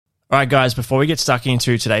All right, guys, before we get stuck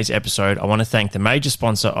into today's episode, I want to thank the major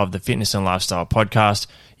sponsor of the Fitness and Lifestyle podcast,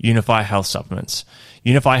 Unify Health Supplements.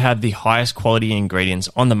 Unify have the highest quality ingredients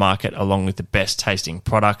on the market along with the best tasting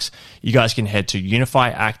products. You guys can head to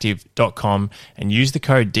unifyactive.com and use the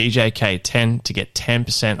code DJK10 to get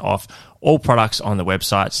 10% off all products on the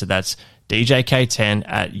website. So that's DJK10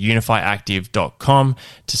 at unifyactive.com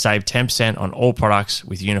to save 10% on all products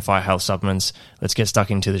with Unify Health Supplements. Let's get stuck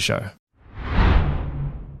into the show.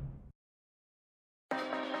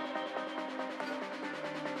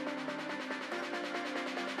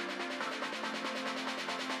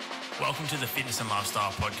 Welcome to the Fitness and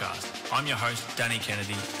Lifestyle Podcast. I'm your host, Danny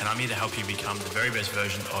Kennedy, and I'm here to help you become the very best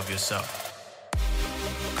version of yourself.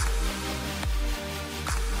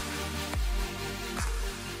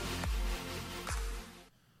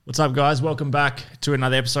 What's up, guys? Welcome back to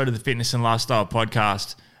another episode of the Fitness and Lifestyle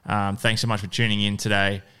Podcast. Thanks so much for tuning in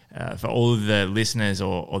today. For all of the listeners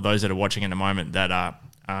or those that are watching at the moment that are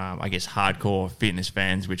I guess hardcore fitness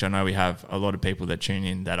fans, which I know we have a lot of people that tune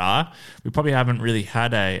in that are. We probably haven't really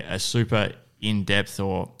had a super in-depth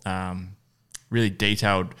or really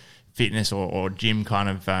detailed fitness or gym kind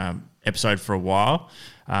of episode for a while.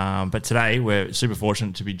 But today we're super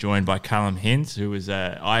fortunate to be joined by Callum Hinze, who is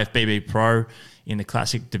a IFBB pro in the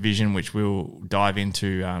classic division, which we'll dive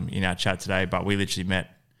into in our chat today. But we literally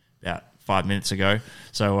met about 5 minutes ago.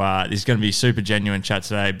 So this is going to be a super genuine chat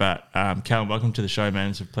today. But Callum, welcome to the show,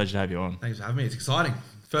 man. It's a pleasure to have you on. Thanks for having me. It's exciting.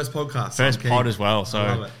 First podcast. First pod as well.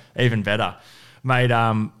 So even better. Mate,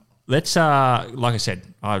 let's, like I said,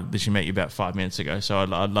 I literally met you about 5 minutes ago. So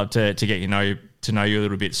I'd love to get to know you a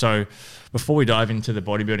little bit. So before we dive into the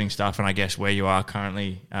bodybuilding stuff and I guess where you are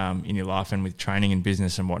currently in your life and with training and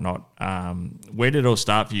business and whatnot, where did it all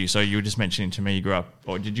start for you? So you were just mentioning to me you grew up,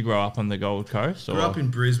 or did you grow up on the Gold Coast? Or? Grew up in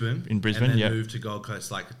Brisbane. In Brisbane, and then moved to Gold Coast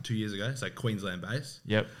like 2 years ago, so Queensland base.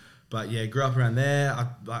 Yep. But yeah, grew up around there.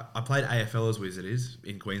 I played AFL as it is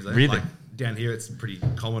in Queensland. Really? Like down here it's pretty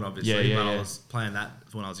common obviously, but I was playing that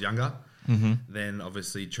when I was younger. Mm-hmm. Then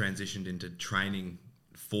obviously transitioned into training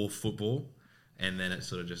for football, and then it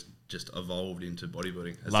sort of just evolved into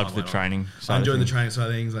bodybuilding. Loved the training side. I enjoyed the training side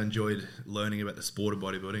of things. I enjoyed learning about the sport of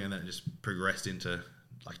bodybuilding, and then it just progressed into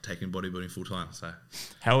like taking bodybuilding full time. So,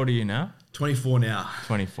 how old are you now? 24 now.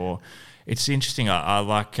 24. It's interesting. I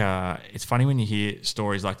like. It's funny when you hear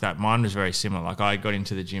stories like that. Mine was very similar. Like I got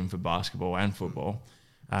into the gym for basketball and football,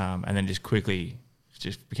 and then just quickly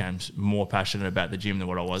became more passionate about the gym than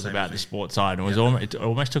what I was about the sports side. And it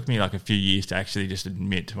almost took me like a few years to actually just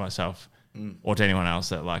admit to myself or to anyone else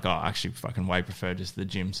that like, I actually fucking way prefer just the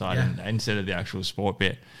gym side instead of the actual sport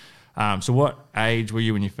bit. So what age were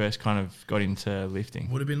you when you first kind of got into lifting?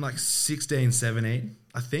 Would have been like 16, 17,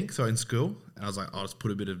 I think. So in school. And I was like, I'll just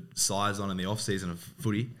put a bit of size on in the off season of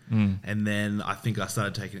footy. And then I think I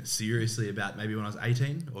started taking it seriously about maybe when I was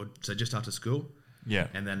 18 or so just after school. Yeah.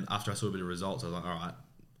 And then after I saw a bit of results, I was like, all right,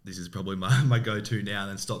 this is probably my go-to now.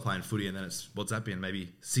 And then stopped playing footy. And then what's that been?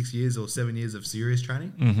 Maybe 6 years or 7 years of serious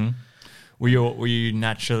training. Mm-hmm. Were you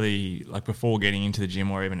naturally, like before getting into the gym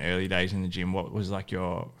or even early days in the gym, what was like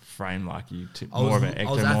your frame like? More of an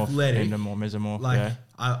ectomorph, endomorph, mesomorph? Like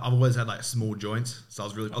I've always had like small joints. So I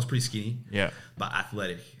was pretty skinny. Yeah. But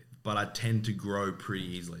athletic. But I tend to grow pretty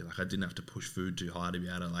easily. Like I didn't have to push food too hard to be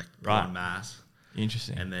able to like put on mass.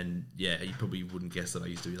 Interesting. And then, you probably wouldn't guess that I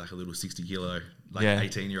used to be like a little 60 kilo,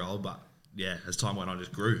 18-year-old. But yeah, as time went on, I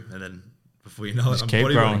just grew. And then before you know it, I'm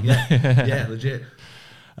bodybuilding. Yeah, legit.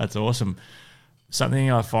 That's awesome. Something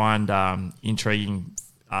I find intriguing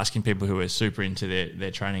asking people who are super into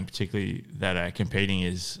their training, particularly that are competing,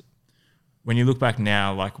 is when you look back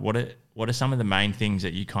now, like what are some of the main things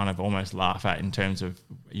that you kind of almost laugh at in terms of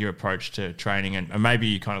your approach to training? And maybe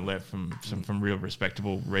you kind of learnt from real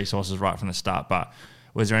respectable resources right from the start, but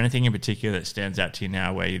was there anything in particular that stands out to you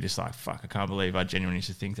now where you're just like, fuck, I can't believe I genuinely used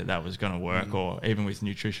to think that was going to work, or even with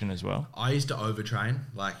nutrition as well? I used to overtrain.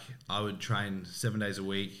 Like I would train 7 days a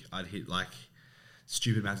week. I'd hit like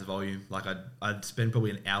stupid amounts of volume. Like I'd spend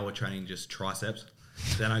probably an hour training just triceps.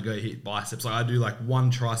 Then I'd go hit biceps. Like I'd do like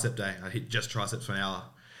one tricep day. I'd hit just triceps for an hour.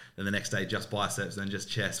 Then the next day just biceps, then just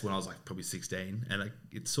chest when I was like probably 16. And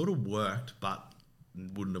it sort of worked, but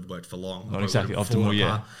wouldn't have worked for long. Not exactly optimal,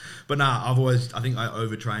 yeah. But I think I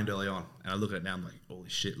overtrained early on. And I look at it now, I'm like, holy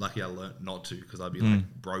shit, lucky I learnt not to, because I'd be like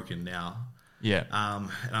broken now. Yeah.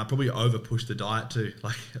 And I probably over pushed the diet too.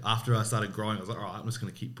 Like after I started growing, I was like, all right, I'm just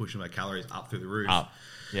going to keep pushing my calories up through the roof. Up.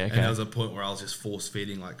 Yeah, okay. And there was a point where I was just force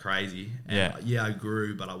feeding like crazy. And I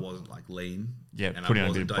grew, but I wasn't like lean. Yeah, and putting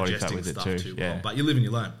on a bit of body fat with it too. Well. But you live and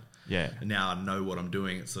you learn. Yeah. And now I know what I'm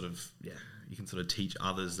doing. It's sort of, you can sort of teach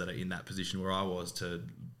others that are in that position where I was to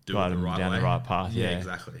do it the right down way. the right path. Yeah,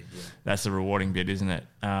 exactly. Yeah. That's the rewarding bit, isn't it?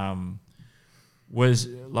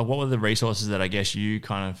 What were the resources that I guess you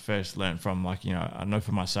kind of first learnt from? Like, you know, I know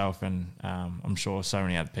for myself, and I'm sure so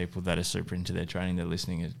many other people that are super into their training, they're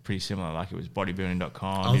listening, is pretty similar. Like, it was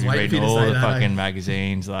bodybuilding.com. You'd be reading all the fucking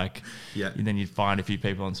magazines, like, and then you'd find a few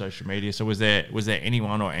people on social media. So was there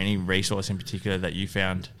anyone or any resource in particular that you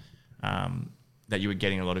found that you were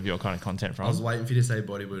getting a lot of your kind of content from? I was waiting for you to say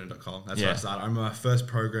bodybuilding.com. That's where I started. I remember my first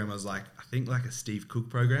program was like, I think like a Steve Cook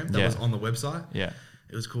program that was on the website. Yeah.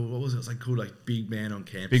 It was called, what was it? It was like called like Big Man on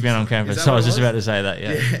Campus. Big Man on Campus. So I was just about to say that,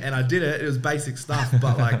 yeah. And I did it. It was basic stuff,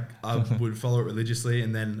 but like I would follow it religiously.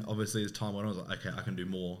 And then obviously as time went on, I was like, okay, I can do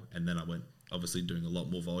more. And then I went obviously doing a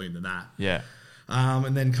lot more volume than that. Yeah.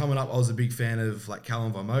 And then coming up, I was a big fan of like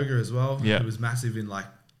Callum as well. Yeah. It was massive in like,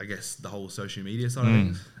 I guess, the whole social media side of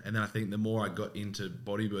things. And then I think the more I got into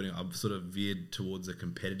bodybuilding, I've sort of veered towards a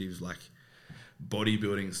competitive like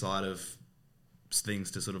bodybuilding side of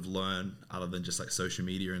things to sort of learn other than just like social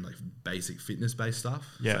media and like basic fitness based stuff.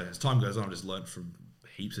 Yeah. So as time goes on, I've just learned from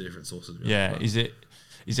heaps of different sources. Really. Yeah.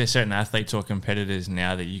 Is there certain athletes or competitors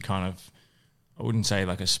now that you kind of, I wouldn't say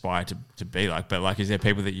like aspire to be like, but like, is there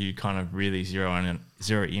people that you kind of really zero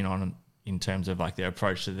in on in terms of like their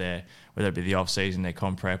approach to their, whether it be the off season, their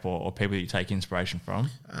comp prep, or people that you take inspiration from?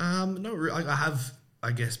 No, I have,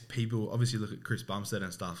 I guess, people obviously look at Chris Bumstead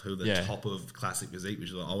and stuff, who are the top of classic physique, which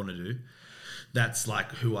is what I want to do. That's like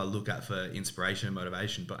who I look at for inspiration and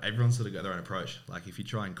motivation, but everyone's sort of got their own approach. Like if you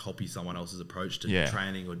try and copy someone else's approach to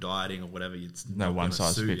training or dieting or whatever, it's no one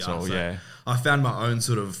size fits all. So I found my own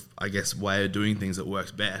sort of, I guess, way of doing things that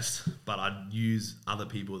works best, but I'd use other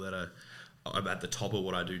people that are at the top of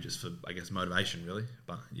what I do just for, I guess, motivation really.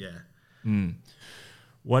 But yeah.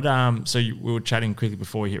 What so we were chatting quickly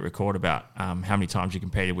before we hit record about how many times you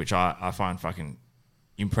competed, which I find fucking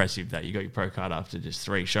impressive that you got your pro card after just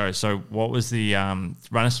 3 shows. So what was the run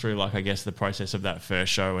us through, like, I guess, the process of that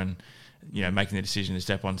first show and, you know, making the decision to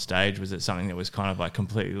step on stage? Was it something that was kind of like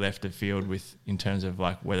completely left of field with, in terms of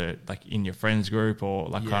like whether like in your friends group or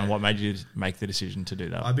like kind of what made you make the decision to do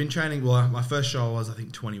that? I've been training, well, my first show was I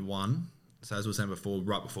think 21. So as we were saying before,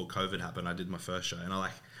 right before COVID happened, I did my first show, and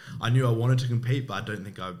I knew I wanted to compete, but I don't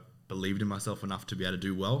think I believed in myself enough to be able to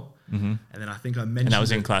do well. And then I think I mentioned, and that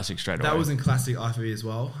was in classic straight away. That was in classic IFBB as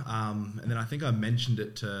well. And then I think I mentioned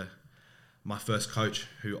it to my first coach,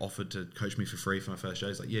 who offered to coach me for free for my first show.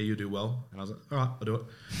 He's like, yeah, you'll do well. And I was like, all right, I'll do it.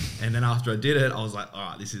 And then after I did it, I was like,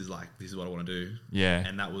 all right, this is what I want to do. Yeah.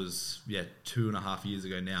 And that was 2.5 years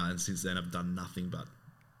ago now. And since then I've done nothing but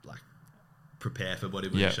like prepare for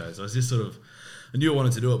bodybuilding shows. So I was just sort of, I knew I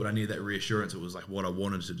wanted to do it, but I needed that reassurance. It was like what I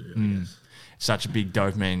wanted to do, I guess. Such a big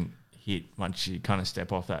dopamine hit once you kind of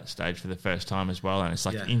step off that stage for the first time as well, and it's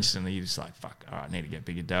like instantly you're just like, fuck, all right, I need to get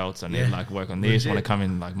bigger delts, I need to like work on this, I want to come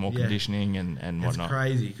in like more conditioning and whatnot. It's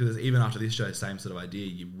crazy because even after this show, same sort of idea,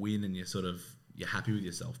 you win and you're happy with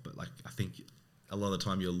yourself, but like I think a lot of the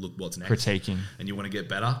time you'll look what's next, critiquing, and you want to get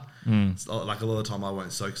better. It's like a lot of the time I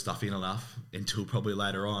won't soak stuff in enough until probably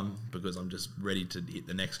later on because I'm just ready to hit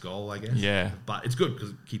the next goal, I guess. Yeah, but it's good because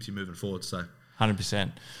it keeps you moving forward. So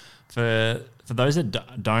 100%. For those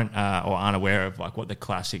that don't or aren't aware of like what the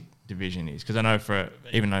classic division is, because I know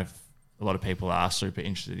even though a lot of people are super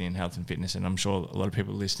interested in health and fitness, and I'm sure a lot of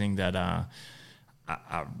people listening that are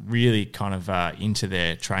really kind of into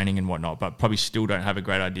their training and whatnot, but probably still don't have a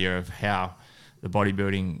great idea of how the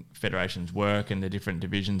bodybuilding federations work and the different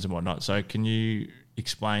divisions and whatnot. So can you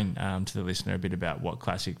explain to the listener a bit about what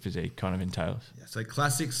classic physique kind of entails? Yeah, so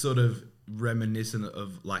classic sort of reminiscent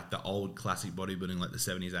of like the old classic bodybuilding, like the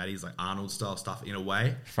 70s, 80s, like Arnold style stuff in a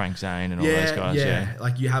way. Frank Zane and all those guys. Yeah,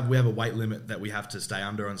 like we have a weight limit that we have to stay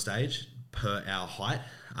under on stage per our height.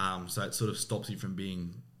 So it sort of stops you from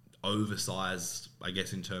being oversized, I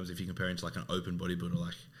guess, in terms if you're comparing to like an open bodybuilder,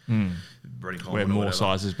 like Brody Coleman, where more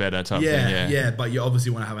size is better type thing. Yeah, but you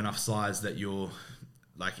obviously want to have enough size that you're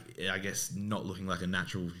like, I guess, not looking like a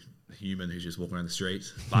natural human who's just walking around the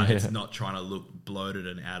streets, but it's not trying to look bloated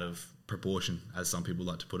and out of proportion, as some people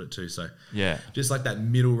like to put it too. So just like that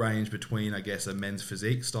middle range between, I guess, a men's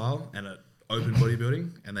physique style and an open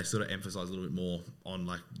bodybuilding, and they sort of emphasize a little bit more on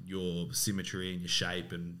like your symmetry and your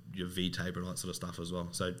shape and your V taper and all that sort of stuff as well.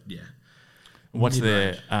 So what's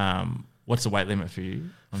the weight limit for you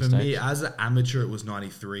on for stage? me as an amateur it was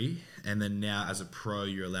 93, and then now as a pro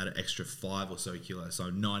you're allowed an extra 5 or so kilos, so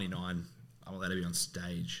 99 I'm allowed to be on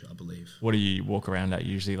stage, I believe. What do you walk around at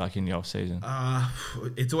usually, like in the off season?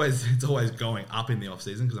 It's always going up in the off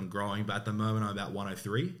season because I'm growing, but at the moment I'm about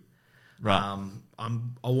 103. Right.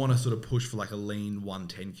 I want to sort of push for like a lean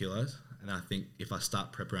 110 kilos, and I think if I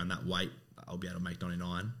start prep around that weight, I'll be able to make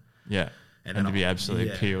 99. Yeah. And to be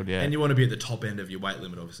absolutely peeled, yeah. And you want to be at the top end of your weight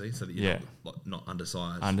limit, obviously, so that you're not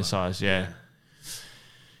undersized. Undersized, yeah.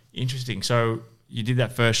 Interesting. So you did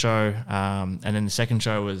that first show, and then the second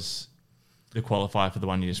show was the qualifier for the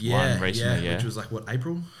one you just won recently, which was like,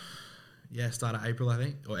 April? Yeah, start of April, I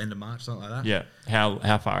think, or end of March, something like that. Yeah.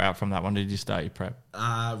 How far out from that one did you start your prep?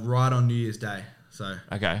 Right on New Year's Day. So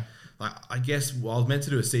okay. Like, I guess I was meant to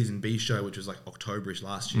do a season B show, which was like October-ish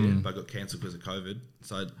last year, but I got cancelled because of COVID.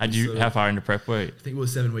 So how far into prep were you? I think it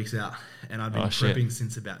was 7 weeks out, and I've been prepping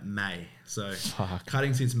since about May. So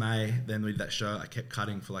cutting since May, then we did that show. I kept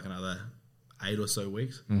cutting for like another 8 or so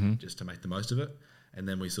weeks just to make the most of it. And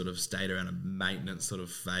then we sort of stayed around a maintenance sort of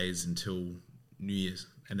phase until New Year's,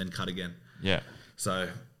 and then cut again. Yeah. So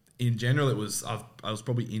in general, I was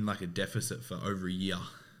probably in like a deficit for over a year,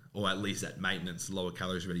 or at least at maintenance, lower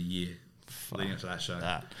calories for a year leading up to that show.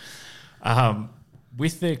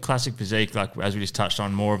 With the classic physique, like as we just touched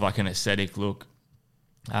on, more of like an aesthetic look,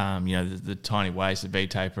 the tiny waist, the V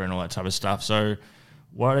taper and all that type of stuff. So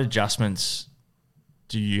what adjustments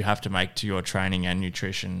do you have to make to your training and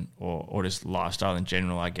nutrition or just lifestyle in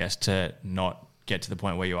general, I guess, to not get to the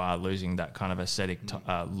point where you are losing that kind of aesthetic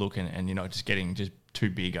look and you're not just getting just too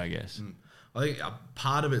big, I guess? I think a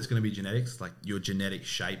part of it's going to be genetics, like your genetic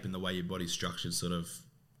shape and the way your body's structured sort of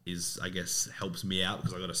is, I guess, helps me out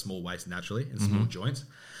because I've got a small waist naturally and small joints.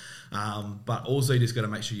 But also you just got to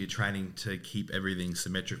make sure you're training to keep everything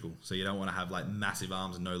symmetrical. So you don't want to have like massive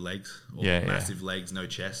arms and no legs, or massive legs, no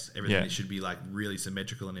chest. Everything should be like really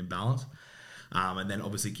symmetrical and in balance. And then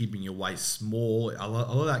obviously keeping your waist small. A lot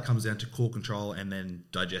of that comes down to core control and then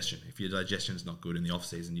digestion. If your digestion's not good in the off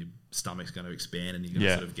season, your stomach's going to expand and you're going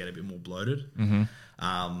to sort of get a bit more bloated.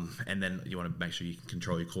 And then you want to make sure you can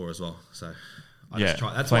control your core as well. So I just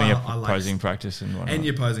try. That's why I like posing practice and whatnot. And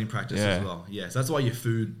your posing practice as well. Yeah, so that's why your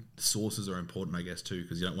food sources are important, I guess, too,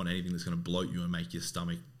 because you don't want anything that's going to bloat you and make your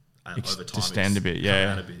stomach over time distend a bit.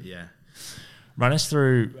 Out a bit, Run us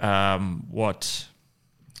through what.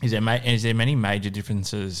 Is there many major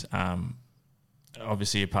differences,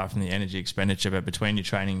 obviously apart from the energy expenditure, but between your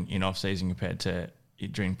training in off-season compared to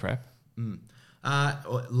during prep?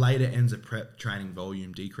 Later ends of prep, training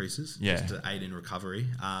volume decreases just to aid in recovery.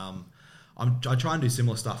 I try and do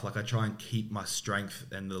similar stuff. Like I try and keep my strength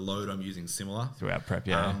and the load I'm using similar throughout prep.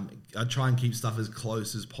 I try and keep stuff as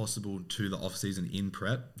close as possible to the off season in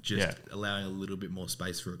prep, just allowing a little bit more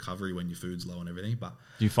space for recovery when your food's low and everything. But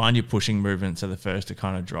do you find your pushing movements are the first to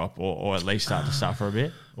kind of drop, or at least start to suffer a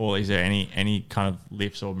bit? Or is there any kind of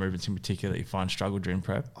lifts or movements in particular that you find struggle during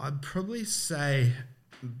prep? I'd probably say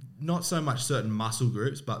not so much certain muscle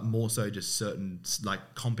groups, but more so just certain like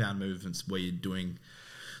compound movements where you're doing,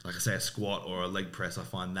 like I say, a squat or a leg press. I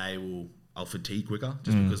find I'll fatigue quicker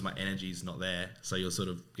just because my energy's not there. So you'll sort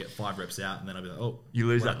of get 5 reps out and then I'll be like, you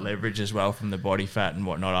lose that leverage as well from the body fat and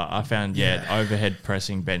whatnot. I found, overhead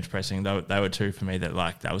pressing, bench pressing, they were two for me that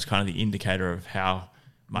was kind of the indicator of how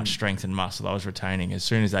much strength and muscle I was retaining. As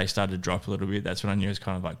soon as they started to drop a little bit, that's when I knew it was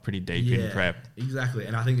kind of like pretty deep in prep. Exactly.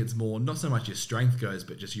 And I think it's more, not so much your strength goes,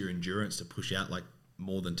 but just your endurance to push out like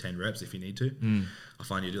more than 10 reps if you need to. I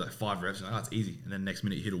find you do like 5 reps and it's easy, and then next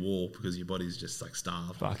minute you hit a wall because your body's just like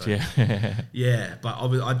starved. Fucked, but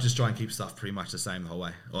I just try and keep stuff pretty much the same the whole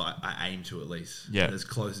way, or I aim to at least. As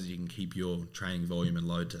close as you can keep your training volume and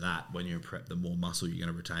load to that. When you're in prep, the more muscle you're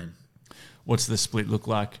going to retain. What's the split look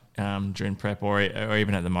like during prep or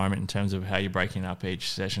even at the moment in terms of how you're breaking up each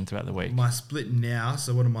session throughout the week? My split now,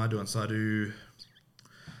 so what am I doing? So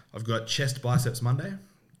I've got chest biceps Monday,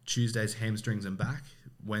 Tuesday's hamstrings and back,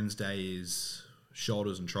 Wednesday is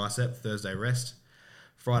shoulders and tricep, Thursday rest,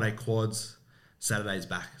 Friday quads, Saturday's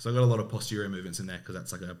back. So I've got a lot of posterior movements in there because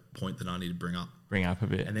that's like a point that I need to bring up a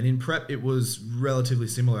bit. And then in prep, it was relatively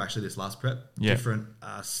similar actually this last prep. Different,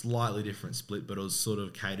 slightly different split, but it was sort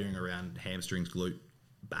of catering around hamstrings, glute,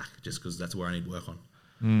 back, just because that's where I need work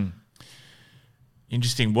on.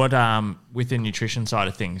 Interesting. What with the nutrition side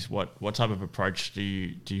of things, what type of approach do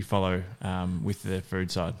you follow with the food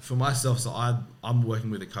side? For myself, so I'm working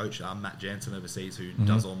with a coach, Matt Jansen overseas, who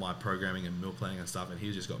does all my programming and meal planning and stuff, and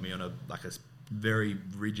he's just got me on a very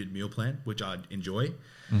rigid meal plan, which I enjoy.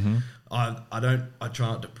 I try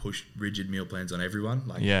not to push rigid meal plans on everyone,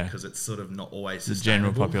 because it's sort of not always the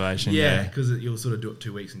general population. Because you'll sort of do it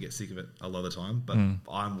 2 weeks and get sick of it a lot of the time. But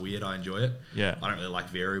I'm weird. I enjoy it. I don't really like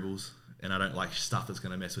variables. And I don't like stuff that's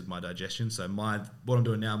going to mess with my digestion. So what I'm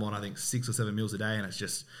doing now, I'm on, I think, 6 or 7 meals a day, and it's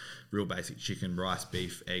just real basic chicken, rice,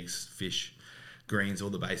 beef, eggs, fish, greens,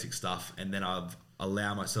 all the basic stuff. And then I've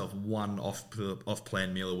allow myself one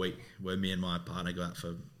off-plan meal a week where me and my partner go out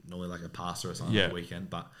for normally like a pasta or something on the weekend.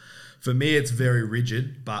 But for me, it's very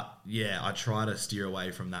rigid. But yeah, I try to steer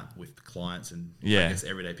away from that with clients and I guess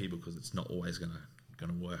everyday people because it's not always going to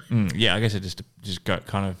work. I guess it just got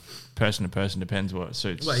kind of person to person, depends what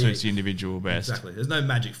suits the individual best. Exactly. There's no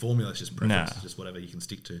magic formula. It's just preference. It's just whatever you can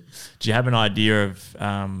stick to. Do you have an idea of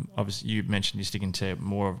obviously you mentioned you're sticking to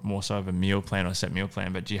more so of a meal plan or set meal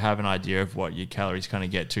plan, but do you have an idea of what your calories kind of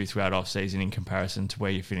get to throughout off season in comparison to where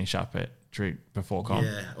you finish up at before comp?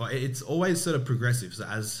 Yeah, well, it's always sort of progressive. So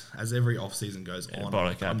as every off season goes on,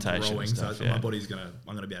 body adaptation growing, stuff, so my body's I'm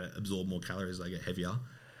gonna be able to absorb more calories as I get heavier.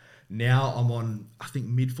 Now I'm on, I think,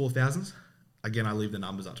 mid 4,000s. Again, I leave the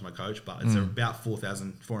numbers up to my coach, but it's about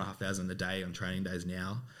 4,000, 4,500 a day on training days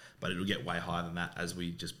now. But it'll get way higher than that as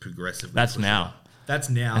we just progressively. That's now. That's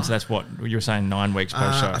now. And so that's what you were saying, 9 weeks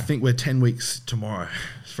post show. I think we're 10 weeks tomorrow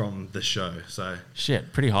from the show. So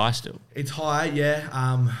shit, pretty high still. It's high,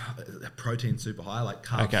 yeah. Protein's super high. Like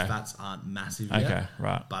fats aren't massive yet. Okay,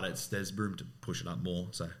 right. But there's room to push it up more.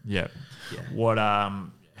 So yeah. What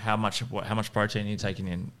how much protein are you taking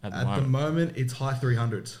in at the moment? At the moment, it's high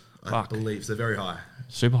 300s, I believe. So very high.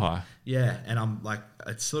 Super high. Yeah, and I'm like,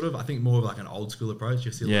 it's sort of, I think, more of like an old school approach.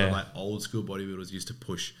 You see a lot of like old school bodybuilders used to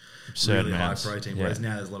push really high protein, whereas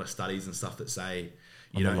now there's a lot of studies and stuff that say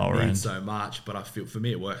you don't need so much. But I feel, for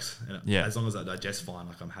me, it works. And as long as I digest fine,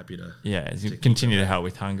 like I'm happy to. Yeah, as you continue to help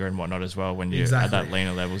with hunger and whatnot as well when you're at that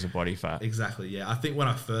leaner levels of body fat. Exactly. Yeah, I think when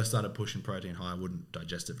I first started pushing protein high, I wouldn't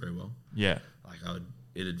digest it very well. Yeah. Like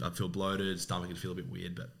I'd feel bloated, stomach would feel a bit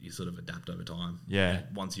weird, but you sort of adapt over time. Yeah.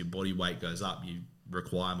 And once your body weight goes up, you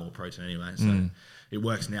require more protein anyway. So it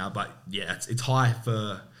works now. But yeah, it's high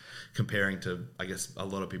for comparing to, I guess, a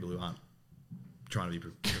lot of people who aren't trying to be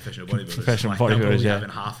professional bodybuilders. Professional bodybuilders, bodybuilders, having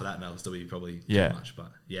half of that and they'll still be probably too much.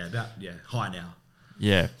 But high now.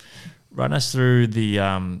 Yeah. Run us through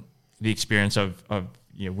the experience of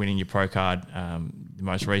winning your pro card, the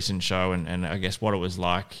most recent show, and I guess what it was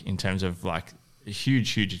like in terms of like a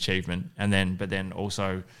huge achievement, but then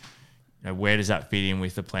also where does that fit in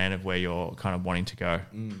with the plan of where you're kind of wanting to go?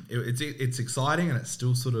 It's exciting, and it's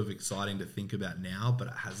still sort of exciting to think about now,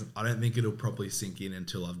 but I don't think it'll properly sink in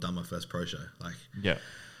until I've done my first pro show. Like,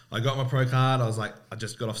 I got my pro card. I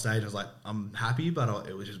just got off stage. I was like, I'm happy, but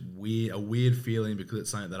it was just a weird feeling because it's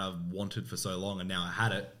something that I've wanted for so long, and now I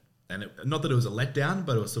had it. And not that it was a letdown,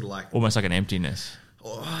 but it was sort of like almost like an emptiness.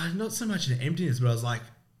 Not so much an emptiness, but I was like,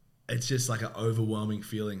 it's just like an overwhelming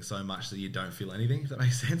feeling so much that you don't feel anything, if that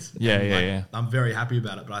makes sense. Yeah. I'm very happy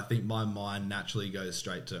about it, but I think my mind naturally goes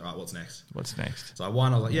straight to, all right, what's next? So I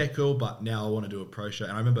was like, yeah, cool, but now I want to do a pro show.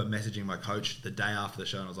 And I remember messaging my coach the day after the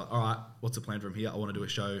show, and I was like, all right, what's the plan from here? I want to do a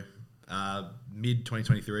show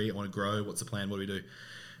mid-2023. I want to grow. What's the plan? What do we do?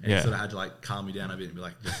 And he sort of had to like calm me down a bit and be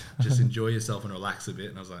like, just enjoy yourself and relax a bit.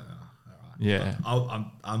 And I was like, oh, all right. Yeah.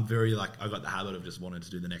 I'm very like, I got the habit of just wanting to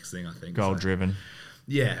do the next thing, I think. Goal driven.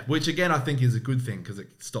 Yeah, which again I think is a good thing because it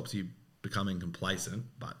stops you becoming complacent,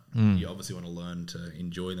 but you obviously want to learn to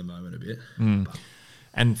enjoy the moment a bit.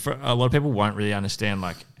 And for a lot of people won't really understand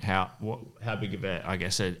like how big of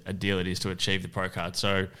a deal it is to achieve the pro card.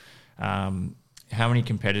 So how many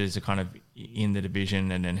competitors are kind of in the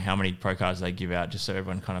division, and then how many pro cards they give out, just so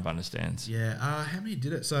everyone kind of understands? Yeah, how many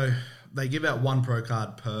did it? So they give out one pro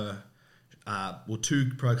card per,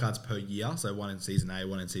 two pro cards per year. So one in season A,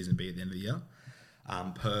 one in season B at the end of the year.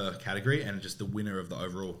 Per category, and just the winner of the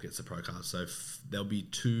overall gets the pro card. So there'll be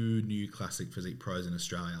 2 new classic physique pros in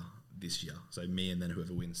Australia this year. So me and then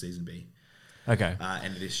whoever wins season B. Okay.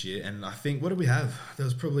 End of this year. And I think, what did we have? There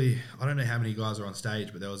was probably, I don't know how many guys are on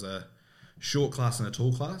stage, but there was a short class and a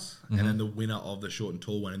tall class. And then the winner of the short and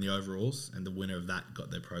tall went in the overalls, and the winner of that got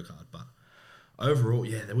their pro card. But overall,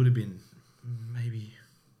 yeah, there would have been maybe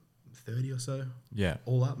 30 or so. Yeah.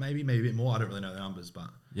 All up, maybe a bit more. I don't really know the numbers, but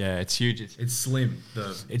yeah, it's huge. It's slim.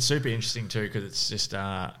 It's super interesting too, because it's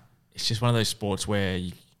just one of those sports where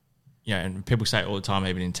and people say it all the time,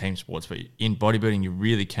 even in team sports, but in bodybuilding, you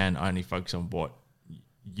really can only focus on what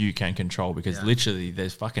you can control, because literally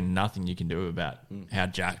there's fucking nothing you can do about how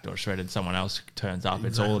jacked or shredded someone else turns up. Exactly.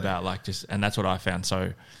 It's all about like and that's what I found.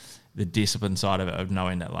 So the discipline side of it, of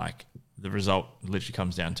knowing that like the result literally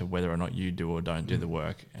comes down to whether or not you do or don't do the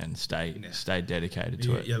work, and stay dedicated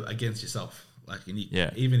to it. Yeah, against yourself. Like,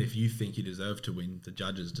 even if you think you deserve to win, the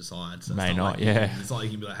judges decide. So May not. Like, it's not like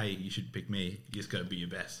you can be like, hey, you should pick me. You just got to be your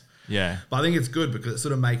best. Yeah. But I think it's good because it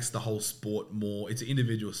sort of makes the whole sport more. It's an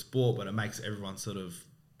individual sport, but it makes everyone sort of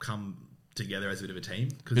come together as a bit of a team.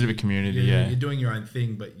 Bit of a community. You're doing your own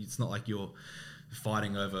thing, but it's not like you're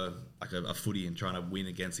fighting over like a footy and trying to win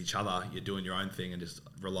against each other. You're doing your own thing and just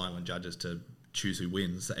relying on judges to choose who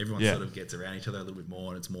wins. So everyone sort of gets around each other a little bit more,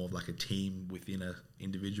 and it's more of like a team within a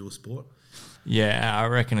individual sport. Yeah, I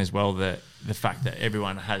reckon as well that the fact that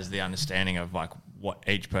everyone has the understanding of like what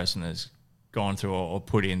each person has gone through or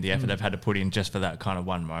put in, the effort they've had to put in just for that kind of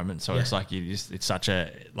one moment. So it's like it's such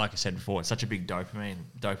a, like I said before, it's such a big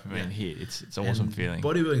dopamine hit. It's an awesome feeling.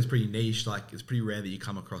 Bodybuilding is pretty niche. Like it's pretty rare that you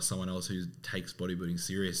come across someone else who takes bodybuilding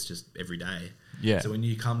serious just every day. Yeah. So when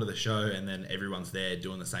you come to the show and then everyone's there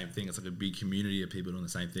doing the same thing, it's like a big community of people doing the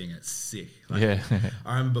same thing. It's sick. Like,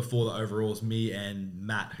 I remember before the overalls, me and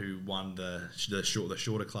Matt, who won the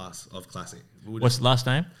shorter class of Classic. What's the last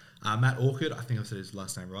name? Matt Orchard. I think I've said his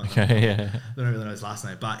last name right. Okay, yeah. I don't really know his last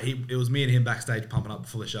name, but it was me and him backstage pumping up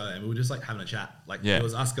before the show, and we were just like having a chat. Like it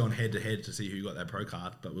was us going head to head to see who got their pro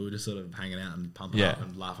card, but we were just sort of hanging out and pumping up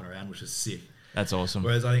and laughing around, which is sick. That's awesome.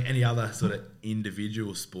 Whereas I think any other sort of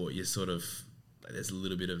individual sport, you sort of there's a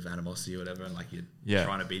little bit of animosity or whatever, and like you're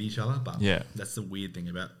trying to beat each other. But that's the weird thing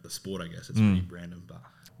about the sport, I guess. It's pretty random. But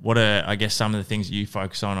what are, I guess, some of the things you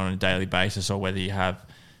focus on a daily basis, or whether you have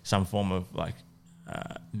some form of like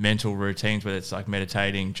mental routines, whether it's like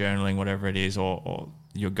meditating, journaling, whatever it is, or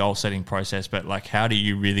your goal setting process, but like how do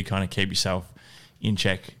you really kind of keep yourself in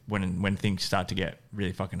check when things start to get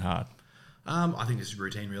really fucking hard? I think it's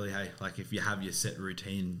routine really, hey. Like if you have your set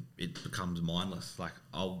routine, it becomes mindless. Like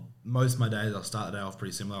most of my days, I'll start the day off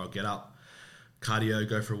pretty similar. I'll get up, cardio,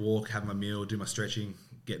 go for a walk, have my meal, do my stretching,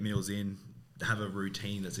 get meals in, have a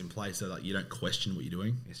routine that's in place so that you don't question what you're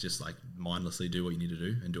doing. It's just like mindlessly do what you need to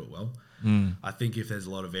do and do it well. I think if there's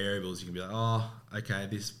a lot of variables, you can be like, oh, okay,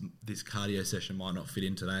 this cardio session might not fit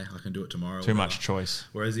in today. I can do it tomorrow. Too much choice.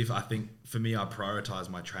 Whereas I think for me, I prioritize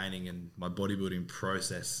my training and my bodybuilding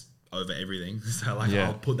process over everything. So like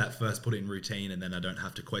I'll put it in routine, and then I don't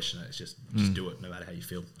have to question it. It's just do it no matter how you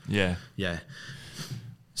feel. Yeah.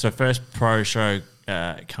 So first pro show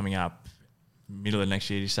coming up middle of next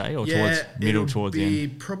year, you say, or towards the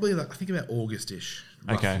end? Probably like I think about August-ish.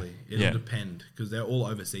 Roughly. Okay. It'll depend because they're all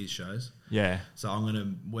overseas shows. Yeah. So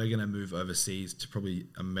we're gonna move overseas to probably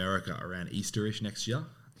America around Easter-ish next year.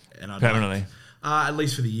 And permanently. At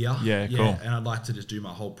least for the year. Yeah, cool. And I'd like to just do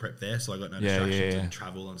my whole prep there, so I got no distractions and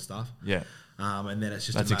travel and stuff. Yeah. And then it's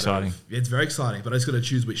just that's exciting. It's very exciting, but I just got to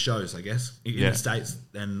choose which shows, I guess. In the States,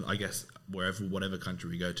 and I guess whatever country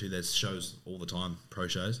we go to, there's shows all the time, pro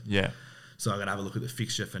shows. Yeah. So I got to have a look at the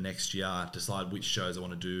fixture for next year, decide which shows I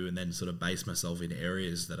want to do, and then sort of base myself in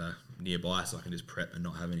areas that are nearby, so I can just prep and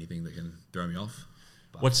not have anything that can throw me off.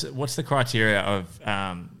 But what's the criteria of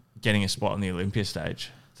getting a spot on the Olympia stage?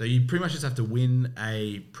 So you pretty much just have to win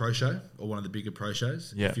a pro show or one of the bigger pro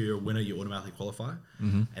shows. If you're a winner, you automatically qualify.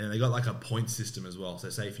 And then they got like a point system as well. So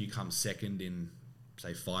say if you come second in,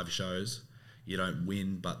 say, 5 shows, you don't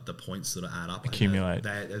win, but the points sort of add up. Accumulate.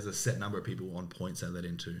 There's a set number of people on points that let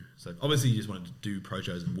into. So obviously you just want to do pro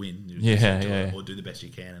shows and win. Or do the best you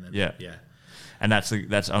can. And then, And that's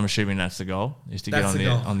I'm assuming that's the goal, is to get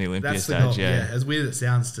on the Olympia stage. Yeah. As weird as it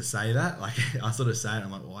sounds to say that, like I sort of say it,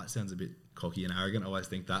 I'm like, well, that sounds a bit cocky and arrogant. I always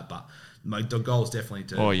think that, but the goal is definitely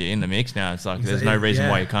to. Oh, you're in the mix now. It's like there's no reason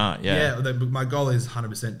why you can't. My goal is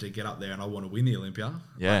 100% to get up there, and I want to win the Olympia.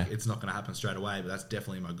 Yeah, like, it's not going to happen straight away, but that's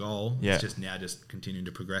definitely my goal. Yeah, it's just continuing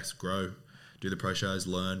to progress, grow, do the pro shows,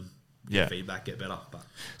 learn. Get feedback, get better. But.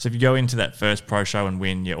 So if you go into that first pro show and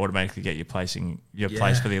win, you automatically get your place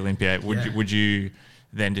for the Olympia. Would you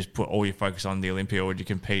then just put all your focus on the Olympia, or would you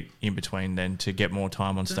compete in between then to get more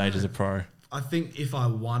time on stage as a pro? I think if I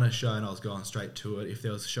won a show and I was going straight to it, if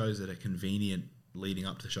there was shows that are convenient leading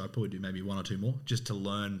up to the show, I'd probably do maybe 1 or 2 more just to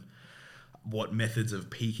learn what methods of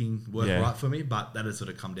peaking work right for me. But that has sort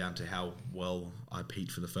of come down to how well I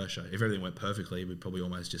peaked for the first show. If everything went perfectly, we'd probably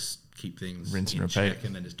almost just keep things rinse and repeat,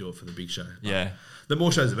 and then just do it for the big show. But the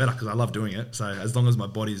more shows, the better, because I love doing it. So as long as my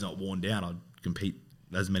body's not worn down, I'd compete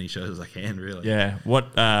as many shows as I can, really. Yeah.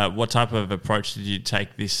 What type of approach did you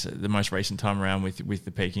take the most recent time around with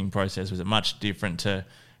the peaking process? Was it much different to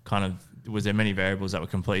was there many variables that were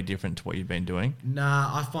completely different to what you've been doing?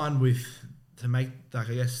 Nah, I find I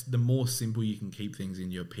guess the more simple you can keep things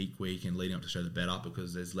in your peak week and leading up to show, the better,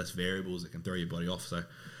 because there's less variables that can throw your body off. So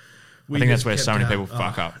I think that's where so many people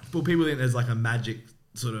fuck up. Well, people think there's like a magic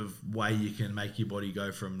sort of way you can make your body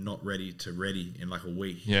go from not ready to ready in like a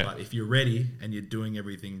week. Yeah. But if you're ready and you're doing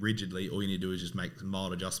everything rigidly, all you need to do is just make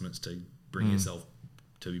mild adjustments to bring yourself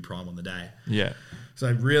to be prime on the day. Yeah.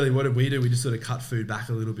 So really, what did we do? We just sort of cut food back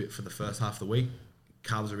a little bit for the first half of the week.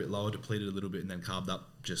 Carbs are a bit lower, depleted a little bit, and then carved up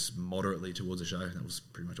just moderately towards the show. That was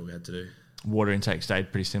pretty much all we had to do. Water intake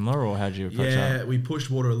stayed pretty similar, or how did you approach that? Yeah, we pushed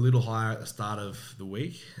water a little higher at the start of the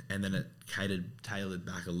week, and then it tailored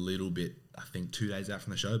back a little bit, I think 2 days out from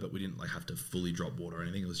the show, but we didn't have to fully drop water or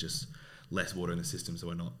anything. It was just less water in the system, so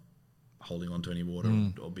we're not holding on to any water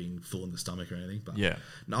or being full in the stomach or anything. But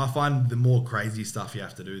no, I find the more crazy stuff you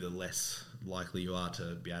have to do, the less likely you are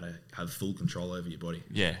to be able to have full control over your body.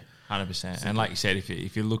 Yeah, 100%. And like you said,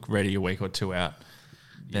 if you look ready a week or two out,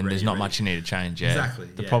 then there's not much you need to change. Yeah. Exactly.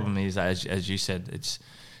 The problem is, as you said, it's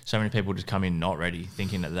so many people just come in not ready,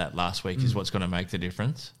 thinking that last week is what's going to make the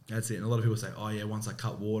difference. That's it. And a lot of people say, oh yeah, once I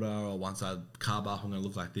cut water or once I carb up, I'm going to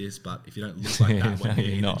look like this. But if you don't look like that when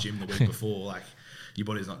you're in the gym the week before, like your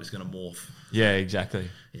body's not just going to morph. Yeah, exactly.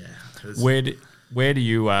 Yeah. Where do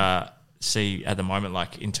you see at the moment,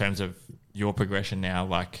 like in terms of your progression now,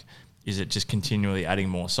 like is it just continually adding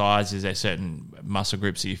more size? Is there certain muscle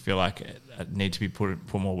groups that you feel like need to be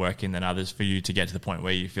put more work in than others for you to get to the point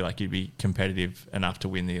where you feel like you'd be competitive enough to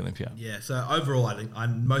win the Olympia? Yeah, so overall I think I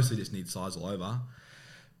mostly just need size all over.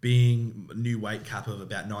 Being a new weight cap of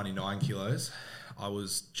about 99 kilos, I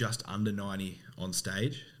was just under 90 on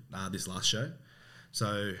stage this last show.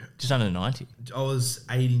 So just under 90? I was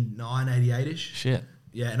 89, 88-ish. Shit.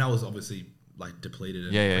 Yeah, and I was obviously like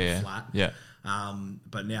depleted and flat. Yeah.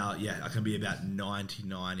 But now, I can be about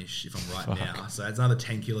 99-ish if I'm right now. So it's another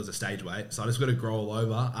 10 kilos of stage weight. So I just got to grow all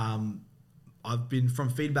over. I've been, from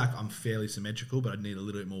feedback, I'm fairly symmetrical, but I need a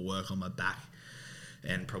little bit more work on my back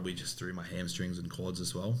and probably just through my hamstrings and quads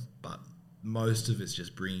as well. But most of it's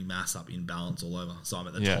just bringing mass up in balance all over. So I'm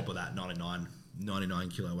at the top of that 99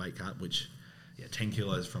 kilo weight cap, which 10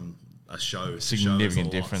 kilos from a show.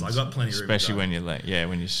 Significant difference. So I got plenty of room, especially when you're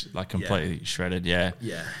when you're like completely shredded. Yeah.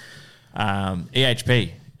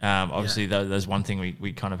 EHP. Obviously, there's one thing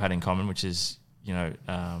we kind of had in common, which is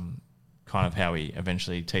kind of how we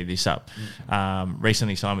eventually teed this up.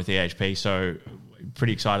 Recently signed with EHP, so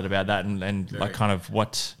pretty excited about that. And like kind of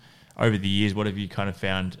what over the years, what have you kind of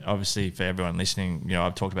found? Obviously, for everyone listening,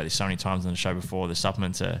 I've talked about this so many times on the show before. The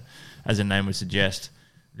supplements are, as the name would suggest,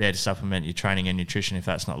 there to supplement your training and nutrition. If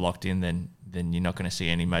that's not locked in, then you're not going to see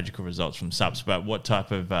any magical results from subs. But what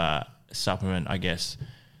type of supplement, I guess,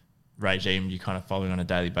 regime you kind of following on a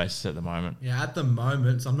daily basis at the moment? Yeah, at the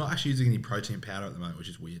moment, so I'm not actually using any protein powder at the moment, which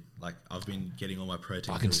is weird. Like I've been getting all my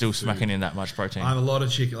protein. I can still smacking in that much protein. I have a lot of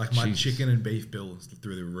chicken, like my chicken and beef bill is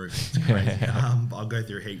through the roof. It's crazy. I'll go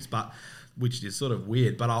through heaps, but which is sort of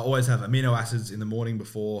weird. But I always have amino acids in the morning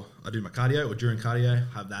before I do my cardio or during cardio.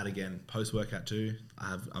 Have that again post workout too.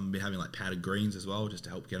 I'm having like powdered greens as well, just to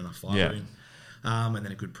help get enough fiber in. And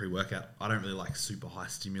then a good pre-workout. I don't really like super high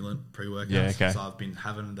stimulant pre-workouts. So I've been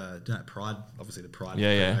having the Pride, obviously the Pride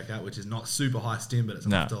pre-workout, which is not super high stim, but it's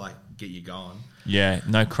enough to like get you going. Yeah,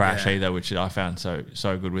 no crash either, which I found so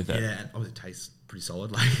good with it. Yeah, and obviously it tastes pretty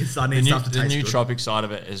solid. Like I need stuff to taste good. The nootropic good. side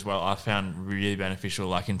of it as well, I found really beneficial.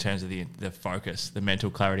 Like in terms of the focus, the mental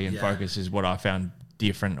clarity and focus is what I found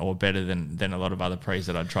different or better than a lot of other pre's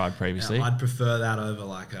that I'd tried previously. I'd prefer that over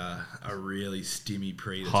like a really stimmy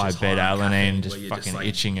pre that's high beta-alanine, just fucking just like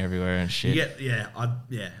itching everywhere and shit.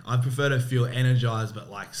 I'd prefer to feel energized but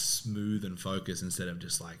like smooth and focused instead of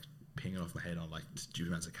just like pinging off my head on like stupid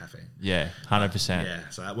amounts of caffeine. Yeah, 100%. Yeah,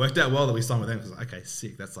 so that worked out well that we signed with them because okay,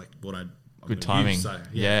 sick. That's like what I'm good timing. Use, so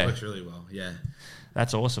it works really well. Yeah,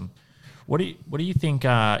 that's awesome. What do you think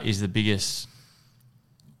is the biggest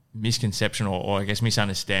misconception or I guess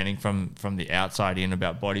misunderstanding from the outside in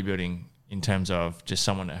about bodybuilding in terms of just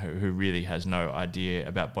someone who really has no idea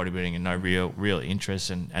about bodybuilding and no real interest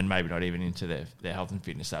and maybe not even into their health and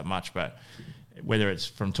fitness that much, but whether it's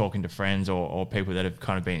from talking to friends or people that have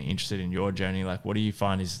kind of been interested in your journey, like what do you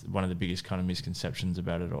find is one of the biggest kind of misconceptions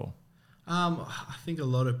about it all? I think a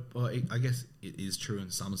lot of, I guess it is true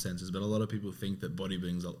in some senses, but a lot of people think that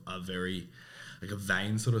bodybuilding are very like a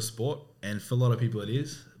vain sort of sport, and for a lot of people it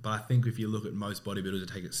is. But I think if you look at most bodybuilders that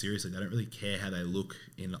take it seriously, they don't really care how they look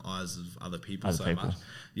in the eyes of other people much.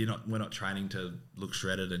 We're not training to look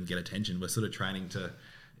shredded and get attention. We're sort of training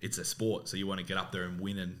it's a sport, so you want to get up there and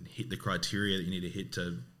win and hit the criteria that you need to hit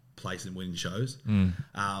to place and win shows.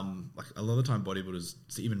 Like a lot of the time bodybuilders,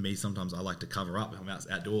 so even me sometimes I like to cover up if I'm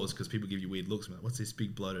outdoors because people give you weird looks. I'm like, what's this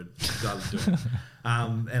big bloated guy doing?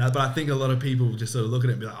 But I think a lot of people just sort of look at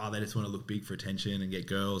it and be like, oh, they just want to look big for attention and get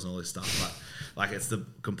girls and all this stuff. But like it's the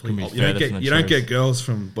complete you don't get girls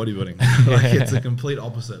from bodybuilding. Like it's the complete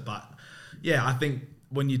opposite. But yeah, I think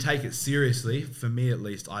when you take it seriously, for me at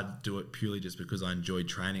least, I do it purely just because I enjoy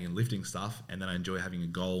training and lifting stuff, and then I enjoy having a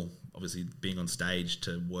goal, obviously being on stage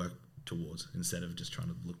to work towards instead of just trying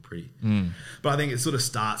to look pretty. But I think it sort of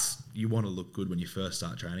starts, you want to look good when you first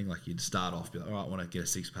start training. Like you'd start off, be like, all right, I want to get a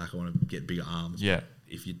six pack, I want to get bigger arms. Yeah.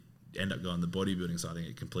 If you end up going the bodybuilding side, I think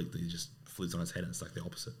it completely just flips on its head and it's like the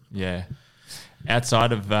opposite. Yeah.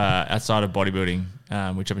 Outside of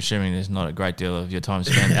bodybuilding, which I'm assuming there's not a great deal of your time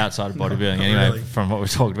spent outside of bodybuilding anyway, really. from what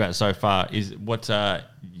we've talked about so far, is what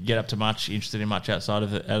you get up to much, interested in much outside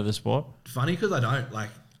of the sport? Funny because I don't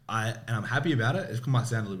and I'm happy about it. It might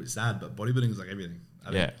sound a little bit sad, but bodybuilding is like everything.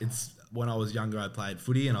 I mean, it's when I was younger, I played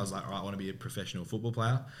footy and I was like, all right, I want to be a professional football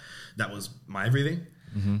player. That was my everything.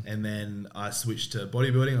 Mm-hmm. And then I switched to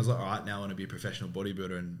bodybuilding. I was like, all right, now I want to be a professional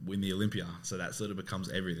bodybuilder and win the Olympia. So that sort of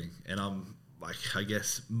becomes everything. And I'm like, I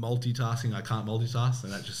guess multitasking, I can't multitask,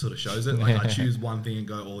 and that just sort of shows it. Like I choose one thing and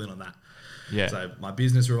go all in on that. Yeah. So my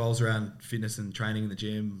business revolves around fitness and training in the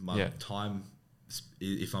gym. My time,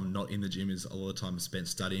 if I'm not in the gym, is a lot of time spent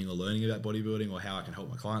studying or learning about bodybuilding or how I can help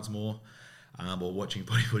my clients more. Or watching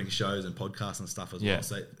bodybuilding shows and podcasts and stuff as well.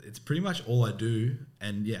 So it's pretty much all I do.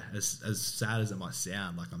 And as sad as it might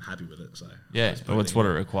sound, like I'm happy with it. So well, it's what it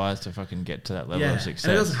requires to fucking get to that level of success.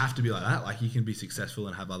 And it doesn't have to be like that. Like you can be successful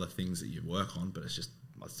and have other things that you work on, but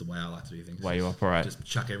that's the way I like to do things. The way you operate. Just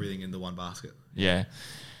chuck everything into one basket. Yeah.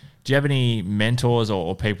 Do you have any mentors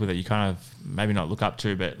or people that you kind of maybe not look up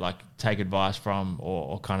to, but like take advice from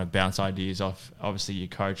or kind of bounce ideas off? Obviously your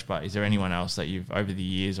coach, but is there anyone else that you've over the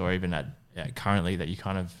years or even currently that you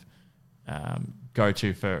kind of go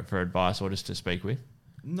to for advice or just to speak with?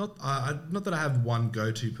 Not that I have one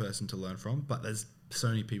go-to person to learn from, but there's so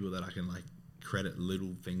many people that I can like credit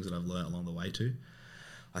little things that I've learned along the way to.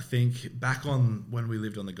 I think back on when we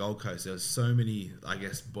lived on the Gold Coast, there was so many, I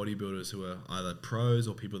guess, bodybuilders who were either pros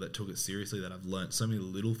or people that took it seriously that I've learned so many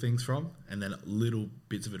little things from, and then little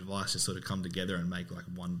bits of advice just sort of come together and make like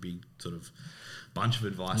one big sort of bunch of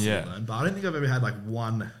advice that I learned. But I don't think I've ever had like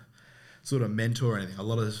one sort of mentor or anything. A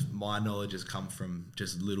lot of my knowledge has come from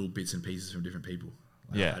just little bits and pieces from different people.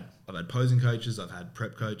 Like I've had posing coaches, I've had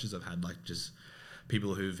prep coaches, I've had like just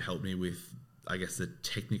people who've helped me with, I guess, the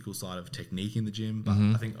technical side of technique in the gym. But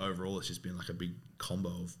I think overall it's just been like a big combo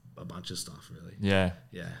of a bunch of stuff, really. Yeah.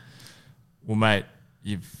 Well, mate,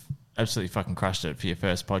 you've absolutely fucking crushed it for your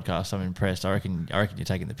first podcast. I'm impressed. I reckon you're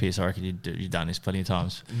taking the piss. I reckon you've done this plenty of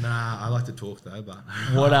times. Nah, I like to talk though. But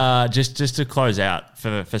what just to close out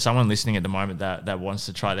for someone listening at the moment that wants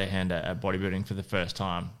to try their hand at bodybuilding for the first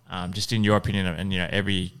time, just in your opinion, and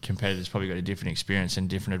every competitor's probably got a different experience and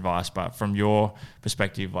different advice, but from your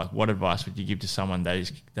perspective, like what advice would you give to someone that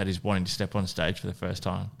is wanting to step on stage for the first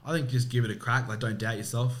time? I think just give it a crack. Like, don't doubt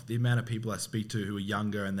yourself. The amount of people I speak to who are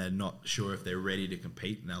younger and they're not sure if they're ready to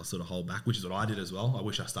compete and they'll sort of hold back, which is what I did as well. I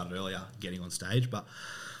wish I started earlier getting on stage, but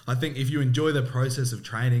I think if you enjoy the process of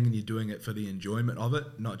training and you're doing it for the enjoyment of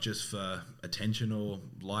it, not just for attention or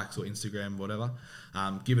likes or Instagram, whatever,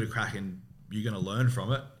 give it a crack and you're going to learn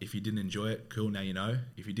from it. If you didn't enjoy it, cool, now you know.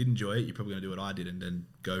 If you did enjoy it, you're probably going to do what I did and then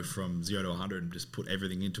go from 0 to 100 and just put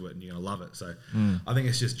everything into it and you're going to love it. So I think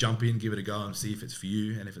it's just jump in, give it a go and see if it's for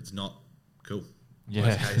you. And if it's not, cool.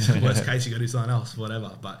 Yeah. Worst case, you got to do something else,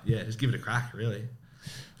 whatever. But yeah, just give it a crack, really.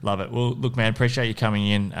 Love it. Well, look, man, appreciate you coming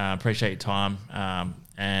in. Appreciate your time.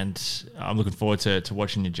 And I'm looking forward to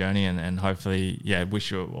watching your journey and hopefully, wish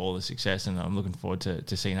you all the success. And I'm looking forward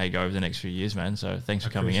to seeing how you go over the next few years, man. So thanks for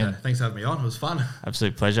coming in. Thanks for having me on. It was fun.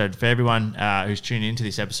 Absolute pleasure. For everyone who's tuned into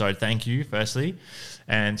this episode, thank you, firstly.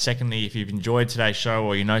 And secondly, if you've enjoyed today's show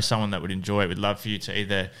or you know someone that would enjoy it, we'd love for you to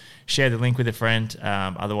either share the link with a friend.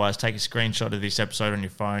 Otherwise, take a screenshot of this episode on your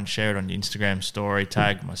phone, share it on your Instagram story,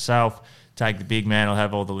 tag myself, tag the big man. I'll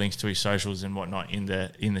have all the links to his socials and whatnot in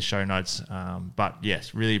the show notes. But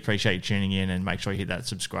yes, really appreciate you tuning in and make sure you hit that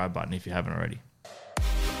subscribe button if you haven't already.